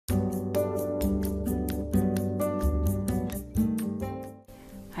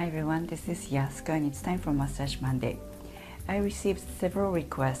everyone, this is Yasuko and it's time for Massage Monday. I received several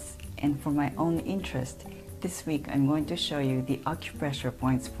requests and for my own interest, this week I'm going to show you the acupressure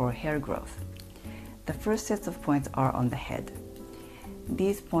points for hair growth. The first set of points are on the head.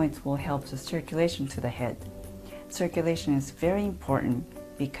 These points will help the circulation to the head. Circulation is very important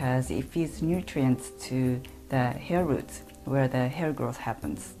because it feeds nutrients to the hair roots where the hair growth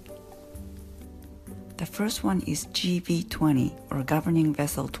happens. The first one is GB20 or governing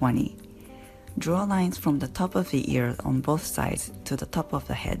vessel 20. Draw lines from the top of the ear on both sides to the top of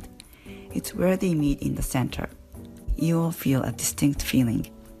the head. It's where they meet in the center. You will feel a distinct feeling.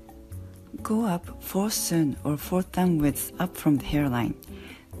 Go up 4 sun or 4 thumb widths up from the hairline.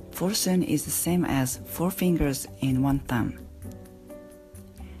 4 sun is the same as 4 fingers and 1 thumb.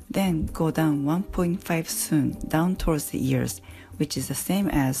 Then go down 1.5 sun down towards the ears, which is the same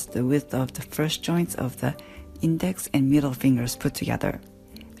as the width of the first joints of the index and middle fingers put together.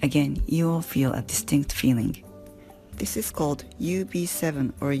 Again, you will feel a distinct feeling. This is called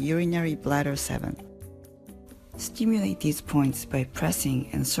UB7 or urinary bladder 7. Stimulate these points by pressing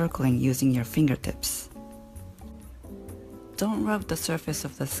and circling using your fingertips. Don't rub the surface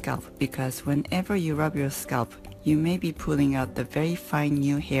of the scalp because whenever you rub your scalp, you may be pulling out the very fine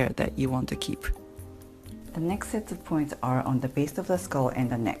new hair that you want to keep. The next set of points are on the base of the skull and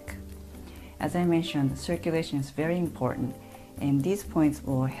the neck. As I mentioned, circulation is very important, and these points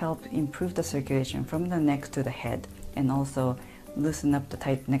will help improve the circulation from the neck to the head and also loosen up the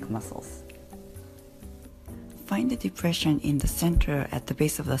tight neck muscles. Find the depression in the center at the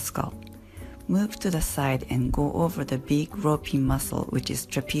base of the skull. Move to the side and go over the big ropey muscle, which is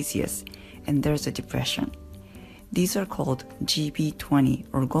trapezius, and there's a depression. These are called GB20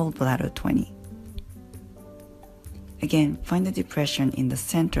 or gallbladder 20. Again, find the depression in the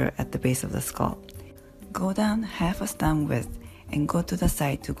center at the base of the skull. Go down half a thumb width and go to the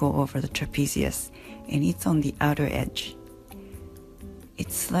side to go over the trapezius, and it's on the outer edge.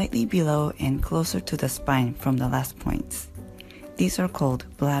 It's slightly below and closer to the spine from the last points. These are called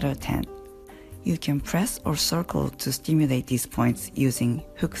bladder 10. You can press or circle to stimulate these points using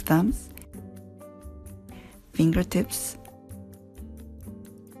hook thumbs, fingertips,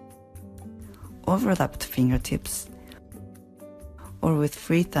 overlapped fingertips, or with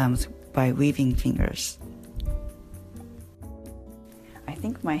free thumbs by weaving fingers. I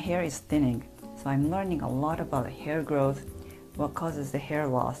think my hair is thinning, so I'm learning a lot about hair growth, what causes the hair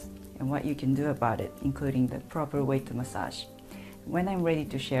loss, and what you can do about it, including the proper way to massage. When I'm ready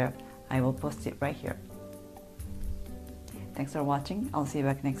to share, I will post it right here. Thanks for watching. I'll see you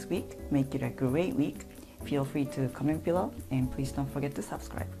back next week. Make it a great week. Feel free to comment below, and please don't forget to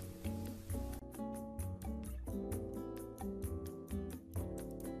subscribe.